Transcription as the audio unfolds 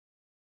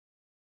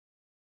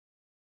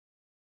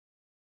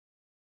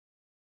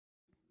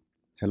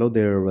Hello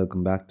there,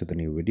 welcome back to the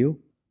new video.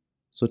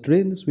 So today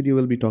in this video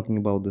we'll be talking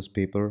about this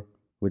paper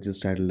which is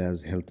titled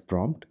as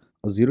HealthPrompt,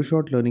 a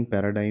zero-shot learning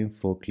paradigm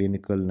for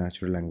clinical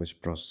natural language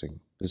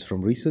processing. This is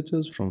from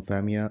researchers from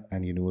FAMIA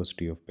and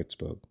University of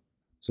Pittsburgh.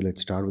 So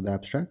let's start with the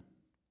abstract.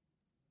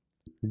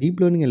 Deep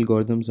learning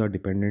algorithms are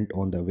dependent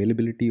on the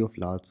availability of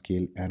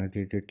large-scale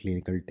annotated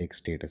clinical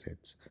text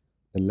datasets.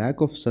 The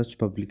lack of such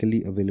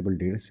publicly available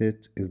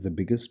datasets is the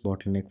biggest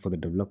bottleneck for the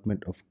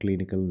development of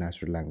clinical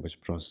natural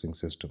language processing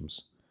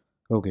systems.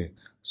 Okay,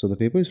 so the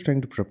paper is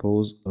trying to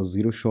propose a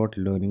zero-shot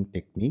learning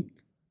technique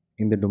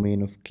in the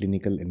domain of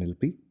clinical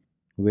NLP,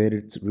 where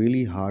it's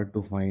really hard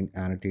to find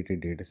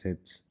annotated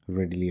datasets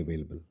readily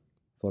available,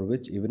 for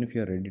which even if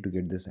you are ready to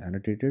get this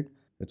annotated,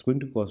 it's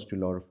going to cost you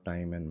a lot of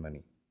time and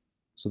money.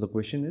 So the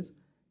question is,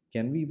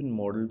 can we even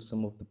model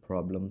some of the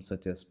problems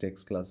such as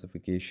text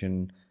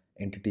classification,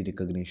 entity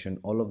recognition,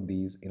 all of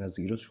these in a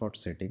zero-shot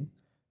setting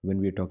when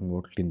we are talking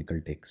about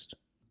clinical text?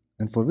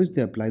 And for which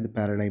they apply the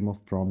paradigm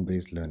of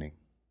prompt-based learning,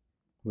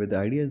 where the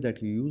idea is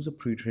that you use a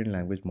pre-trained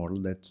language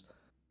model that's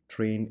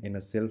trained in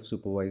a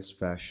self-supervised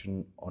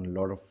fashion on a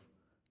lot of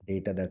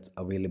data that's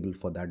available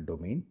for that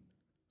domain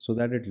so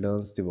that it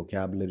learns the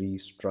vocabulary,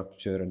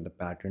 structure, and the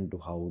pattern to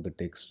how the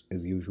text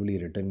is usually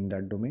written in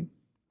that domain.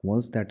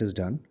 Once that is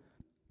done,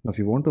 now if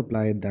you want to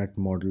apply that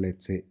model,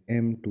 let's say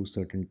M, to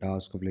certain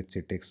task of, let's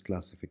say, text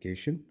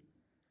classification,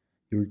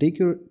 you will take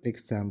your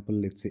text sample,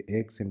 let's say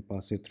X, and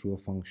pass it through a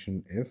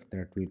function F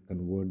that will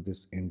convert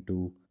this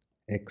into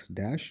X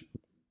dash,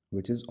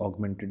 which is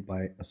augmented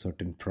by a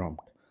certain prompt.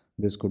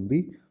 This could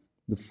be,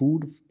 the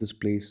food of this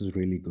place is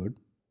really good,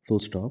 full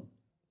stop,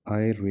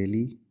 I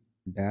really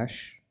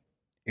dash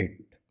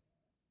it.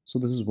 So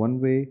this is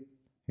one way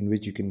in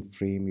which you can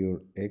frame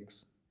your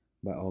X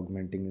by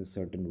augmenting in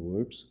certain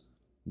words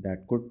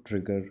that could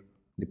trigger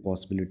the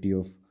possibility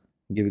of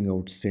giving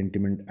out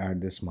sentiment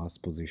at this mass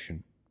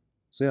position.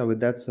 So yeah, with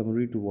that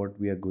summary to what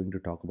we are going to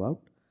talk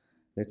about,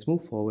 let's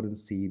move forward and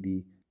see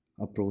the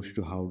approach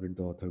to how did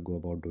the author go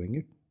about doing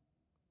it.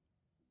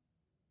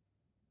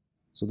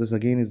 So this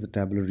again is the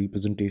tabular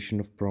representation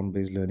of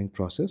prompt-based learning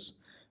process,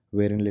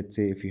 wherein let's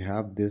say if you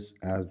have this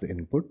as the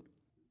input,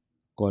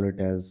 call it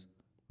as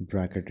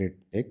bracketed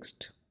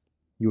text,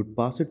 you would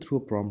pass it through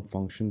a prompt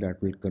function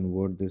that will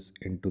convert this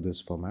into this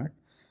format,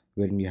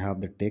 wherein you have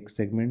the text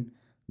segment.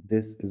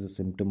 This is a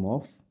symptom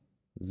of,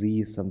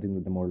 Z is something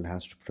that the model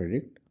has to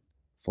predict,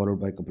 followed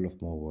by a couple of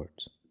more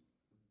words.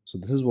 So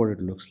this is what it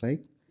looks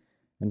like.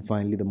 And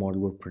finally, the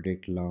model would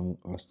predict lung,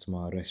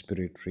 asthma,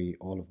 respiratory,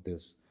 all of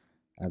this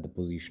at the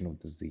position of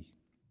the Z.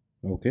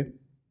 Okay.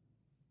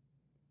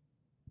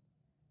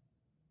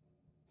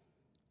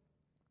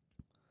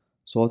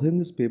 So author in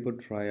this paper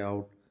try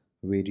out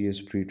various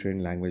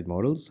pre-trained language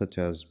models such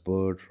as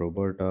BERT,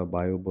 Roberta,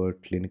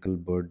 BioBERT, Clinical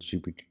BERT,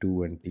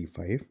 GPT-2, and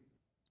T5.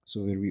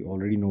 So where we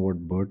already know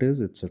what BERT is,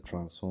 it's a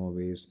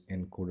transformer-based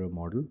encoder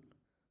model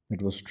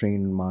that was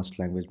trained in masked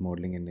language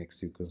modeling and next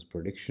sequence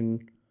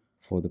prediction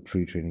for the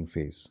pre-training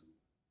phase.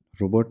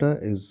 Roberta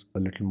is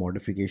a little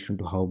modification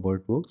to how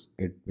BERT works.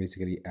 It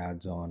basically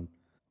adds on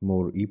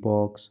more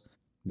epochs,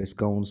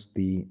 discounts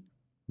the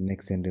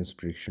next sentence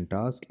prediction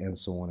task, and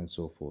so on and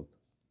so forth.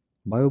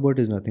 BioBERT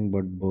is nothing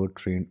but BERT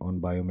trained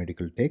on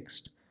biomedical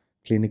text.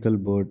 Clinical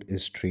BERT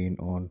is trained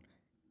on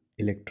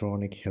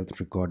electronic health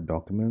record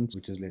documents,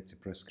 which is, let's say,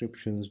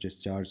 prescriptions,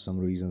 discharge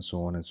summaries, and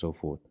so on and so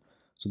forth.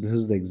 So this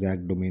is the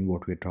exact domain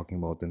what we're talking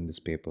about in this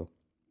paper.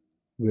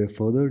 Where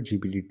further,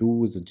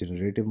 GPT-2 is a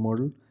generative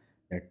model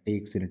that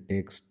takes in a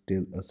text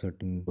till a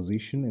certain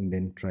position and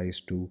then tries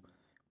to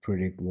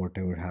predict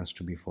whatever has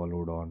to be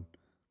followed on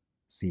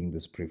seeing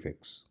this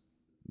prefix.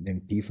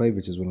 Then T5,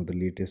 which is one of the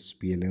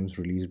latest PLMs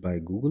released by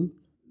Google.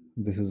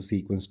 This is a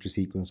sequence to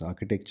sequence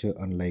architecture,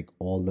 unlike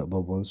all the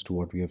above ones to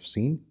what we have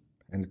seen.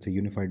 And it's a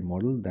unified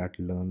model that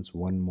learns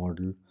one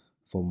model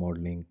for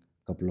modeling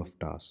a couple of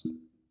tasks,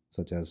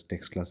 such as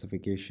text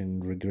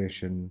classification,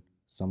 regression,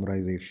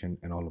 summarization,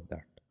 and all of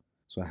that.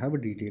 So I have a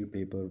detailed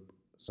paper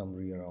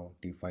summary around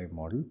T5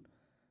 model.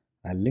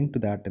 I'll link to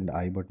that in the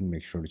I button,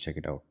 make sure to check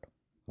it out.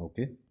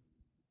 Okay.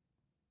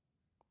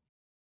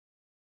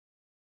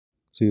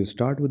 So you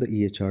start with the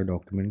EHR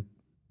document,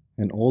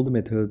 and all the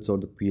methods or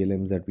the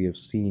PLMs that we have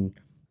seen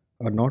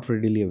are not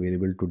readily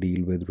available to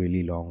deal with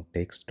really long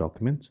text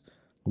documents,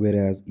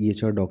 whereas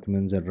EHR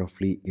documents are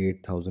roughly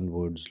 8,000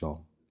 words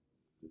long.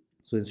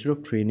 So instead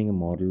of training a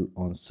model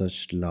on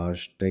such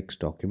large text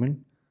document,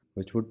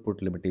 which would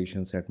put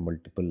limitations at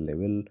multiple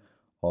level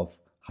of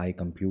high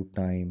compute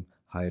time,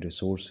 high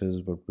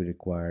resources would be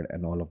required,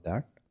 and all of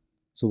that.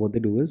 So what they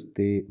do is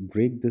they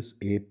break this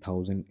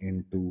 8,000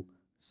 into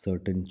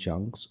certain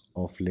chunks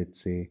of,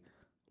 let's say,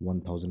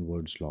 1,000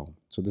 words long.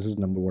 So this is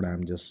number what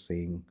I'm just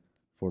saying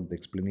for the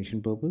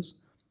explanation purpose.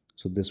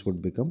 So this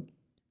would become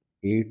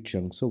 8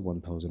 chunks of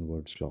 1,000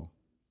 words long.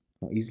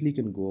 Now easily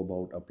you can go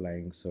about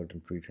applying certain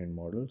pre-trained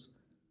models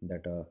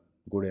that are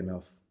good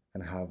enough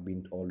and have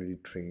been already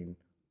trained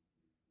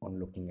on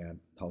looking at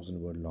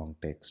 1,000 word long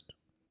text.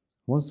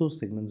 Once those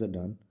segments are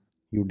done,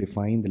 you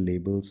define the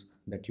labels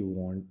that you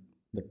want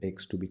the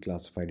text to be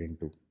classified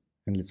into.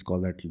 and let's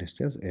call that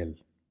list as L.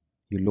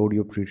 You load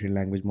your pre-trained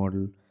language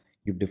model,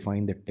 you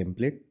define the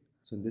template.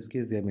 So in this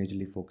case, they are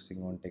majorly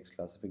focusing on text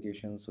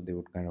classification. So they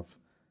would kind of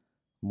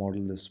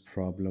model this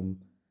problem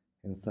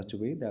in such a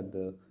way that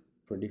the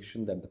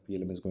prediction that the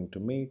PLM is going to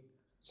make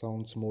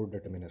sounds more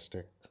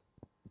deterministic.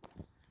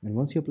 And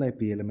once you apply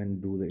PLM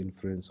and do the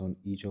inference on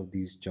each of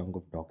these chunk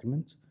of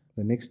documents,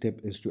 the next step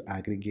is to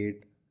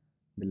aggregate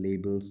the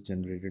labels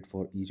generated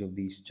for each of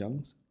these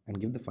chunks and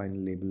give the final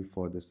label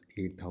for this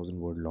 8,000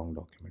 word long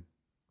document.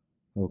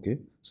 Okay,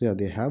 so yeah,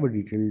 they have a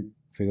detailed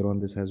figure on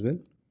this as well.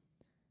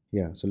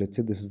 Yeah, so let's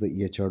say this is the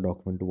EHR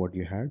document to what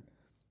you had.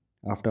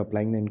 After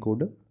applying the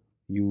encoder,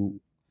 you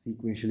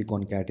sequentially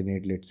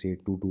concatenate, let's say,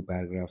 two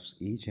paragraphs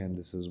each, and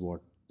this is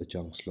what the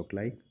chunks look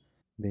like.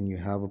 Then you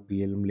have a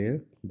PLM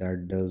layer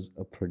that does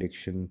a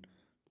prediction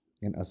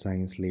and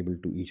assigns label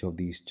to each of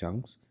these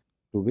chunks,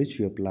 to which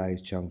you apply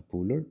chunk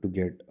pooler to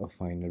get a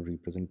final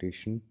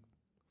representation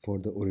for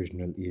the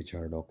original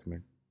EHR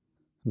document.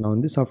 Now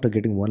in this, after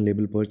getting one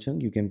label per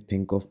chunk, you can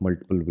think of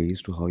multiple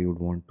ways to how you would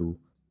want to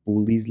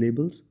pool these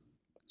labels.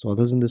 So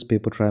others in this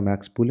paper try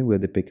max pooling, where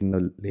they pick in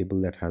the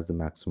label that has the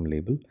maximum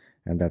label,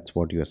 and that's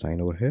what you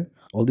assign over here.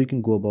 Although you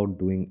can go about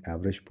doing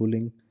average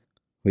pooling,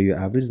 where you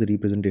average the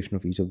representation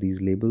of each of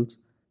these labels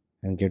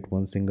and get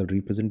one single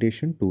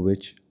representation, to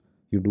which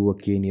you do a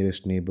k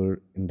nearest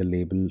neighbor in the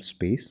label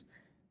space,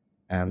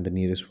 and the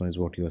nearest one is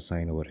what you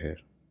assign over here.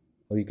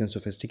 Or you can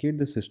sophisticate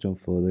the system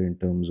further in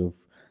terms of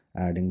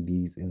adding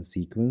these in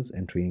sequence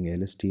and training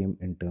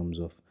LSTM in terms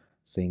of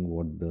saying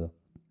what the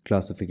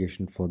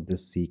classification for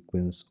this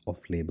sequence of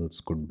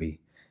labels could be,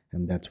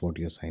 and that's what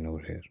you assign over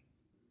here.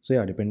 So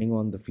yeah, depending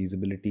on the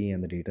feasibility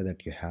and the data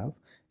that you have,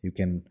 you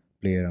can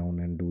play around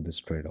and do this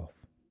trade-off.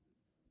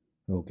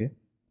 Okay,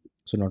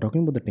 so now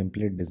talking about the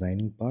template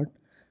designing part,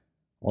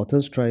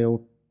 authors try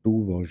out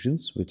two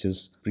versions, which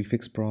is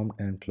prefix prompt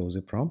and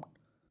closure prompt.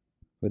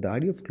 But the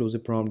idea of closure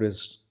prompt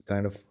is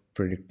kind of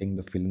predicting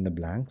the fill in the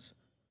blanks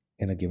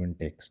in a given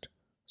text.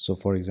 So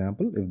for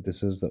example, if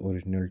this is the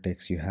original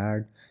text you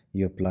had,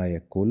 you apply a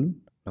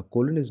colon. Now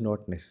colon is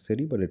not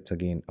necessary, but it's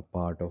again a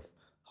part of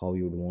how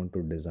you'd want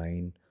to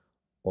design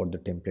or the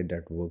template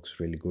that works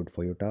really good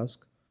for your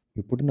task.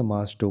 You put in the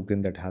mask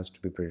token that has to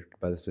be predicted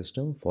by the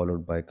system,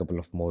 followed by a couple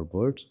of more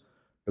words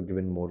to give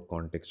in more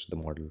context to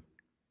the model.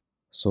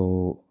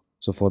 So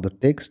for the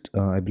text,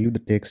 I believe the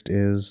text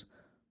is,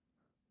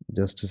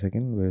 just a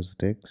second, where's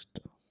the text?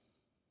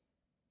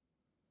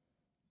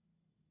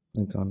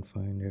 I can't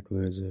find it.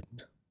 Where is it?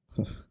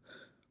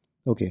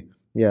 Okay,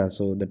 yeah,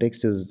 so the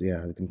text is,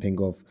 yeah, you can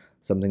think of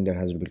something that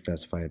has to be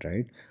classified,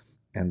 right?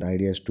 And the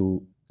idea is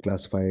to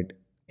classify it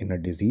in a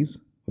disease,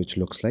 which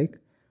looks like,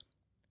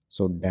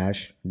 so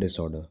dash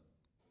disorder.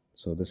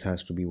 So this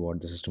has to be what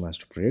the system has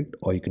to predict,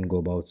 or you can go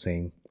about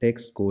saying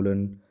text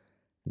colon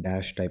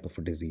dash type of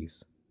a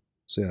disease.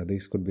 So yeah,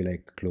 these could be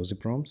like closure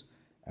prompts,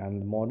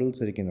 and the models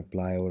that you can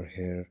apply over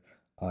here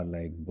are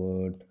like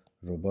BERT,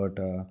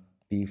 Roberta,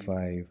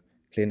 T5,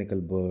 Clinical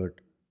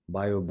BERT,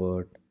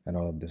 BioBERT, and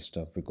all of this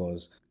stuff.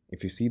 Because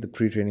if you see the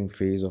pre-training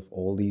phase of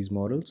all these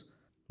models,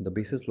 the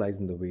basis lies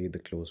in the way the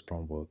close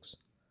prompt works.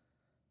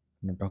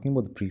 Now talking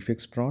about the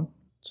prefix prompt,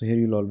 so here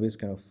you'll always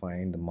kind of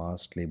find the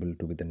masked label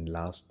to be the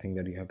last thing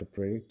that you have to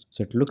predict.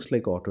 So it looks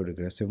like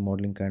auto-regressive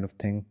modeling kind of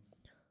thing.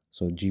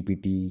 So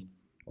GPT,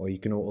 or you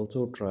can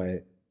also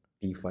try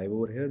T5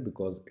 over here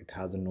because it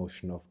has a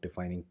notion of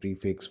defining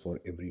prefix for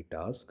every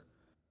task.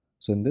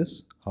 So in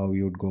this, how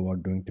you would go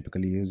about doing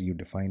typically is you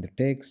define the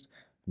text,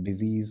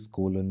 disease,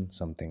 colon,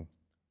 something.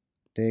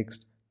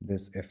 Text,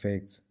 this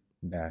affects,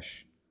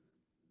 dash.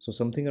 So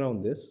something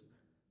around this.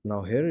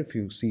 Now here if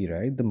you see,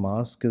 right, the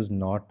mask is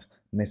not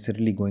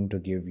necessarily going to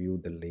give you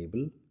the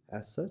label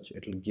as such.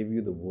 It will give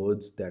you the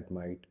words that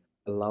might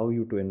allow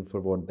you to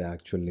infer what the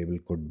actual label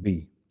could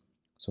be.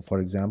 So for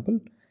example,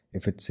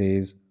 if it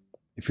says,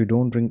 if you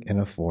don't drink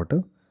enough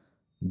water,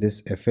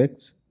 this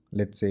affects,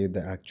 let's say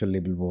the actual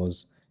label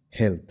was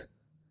health,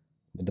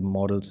 but the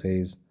model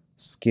says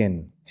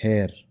skin,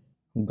 hair,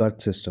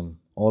 gut system.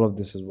 All of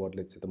this is what,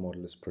 let's say, the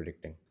model is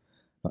predicting.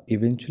 Now,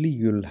 eventually,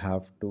 you'll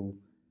have to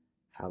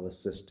have a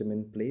system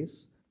in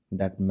place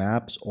that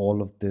maps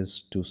all of this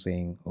to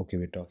saying, okay,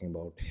 we're talking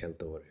about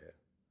health over here.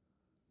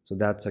 So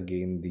that's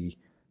again the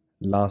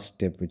last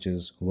step, which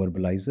is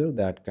verbalizer,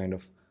 that kind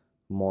of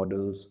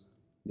models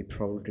the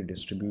probability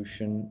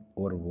distribution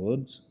over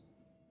words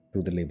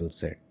to the label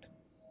set,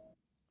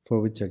 for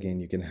which again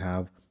you can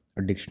have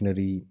a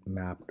dictionary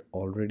mapped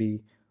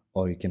already,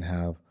 or you can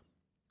have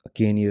a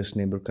k-nearest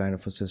neighbor kind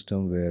of a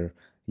system where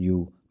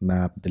you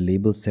map the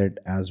label set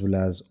as well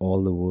as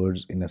all the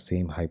words in a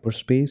same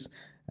hyperspace,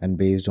 and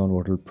based on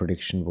what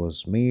prediction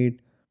was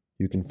made,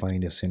 you can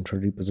find a central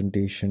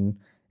representation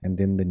and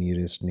then the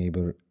nearest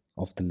neighbor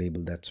of the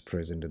label that's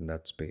present in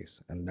that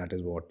space, and that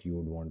is what you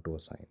would want to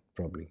assign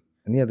probably.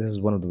 And yeah, this is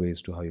one of the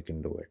ways to how you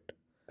can do it.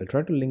 I'll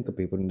try to link a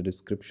paper in the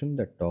description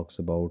that talks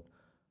about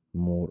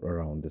more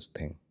around this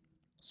thing.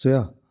 So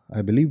yeah,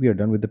 I believe we are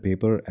done with the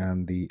paper,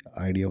 and the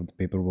idea of the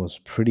paper was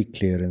pretty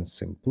clear and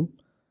simple.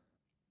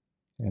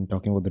 And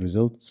talking about the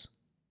results,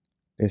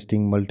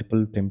 testing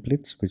multiple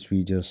templates, which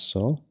we just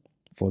saw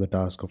for the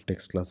task of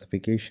text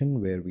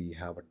classification, where we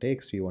have a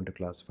text, we want to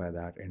classify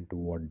that into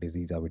what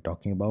disease are we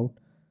talking about.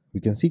 We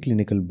can see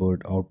clinical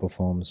bird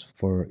outperforms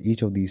for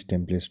each of these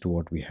templates to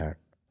what we had.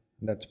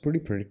 That's pretty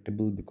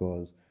predictable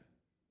because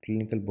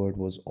clinical bird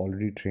was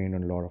already trained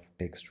on a lot of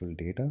textual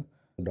data,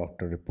 the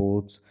doctor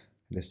reports,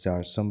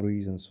 discharge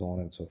summaries, and so on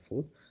and so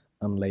forth,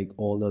 unlike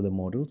all the other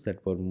models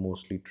that were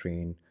mostly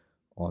trained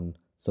on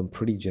some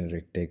pretty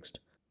generic text,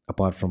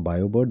 apart from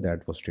BioBird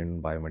that was trained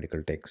on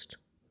biomedical text.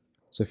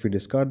 So if we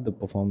discard the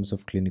performance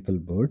of clinical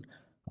bird,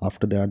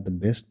 after that the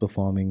best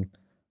performing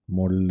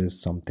model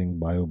is something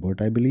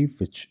BioBird, I believe,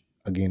 which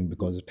again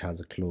because it has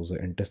a closer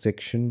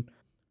intersection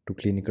to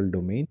clinical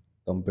domain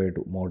compared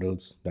to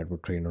models that were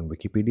trained on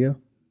Wikipedia.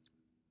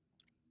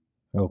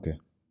 Okay,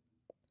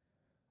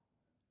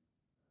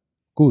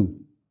 cool.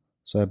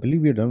 So I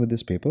believe we are done with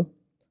this paper.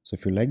 So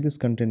if you like this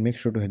content, make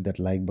sure to hit that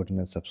like button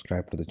and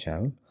subscribe to the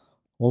channel.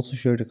 Also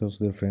share it across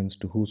with your friends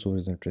to whosoever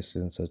is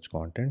interested in such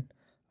content.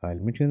 I'll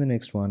meet you in the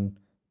next one.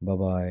 Bye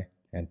bye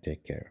and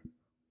take care.